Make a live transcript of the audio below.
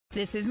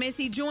This is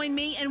Missy. Join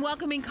me in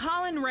welcoming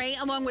Collin Raye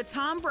along with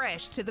Tom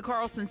Bresh to the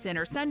Carlson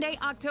Center Sunday,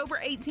 October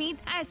 18th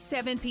at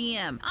 7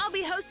 p.m. I'll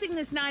be hosting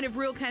this night of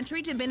real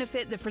country to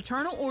benefit the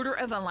Fraternal Order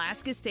of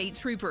Alaska State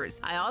Troopers.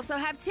 I also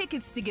have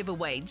tickets to give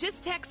away.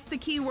 Just text the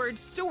keyword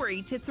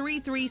STORY to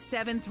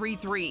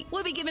 33733.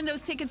 We'll be giving those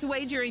tickets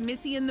away during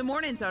Missy in the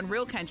Mornings on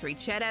Real Country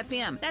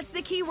CHET-FM. That's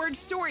the keyword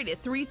STORY to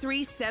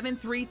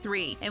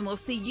 33733. And we'll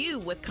see you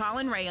with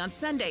Collin Raye on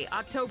Sunday,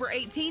 October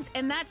 18th.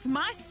 And that's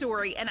my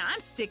story, and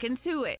I'm sticking to it.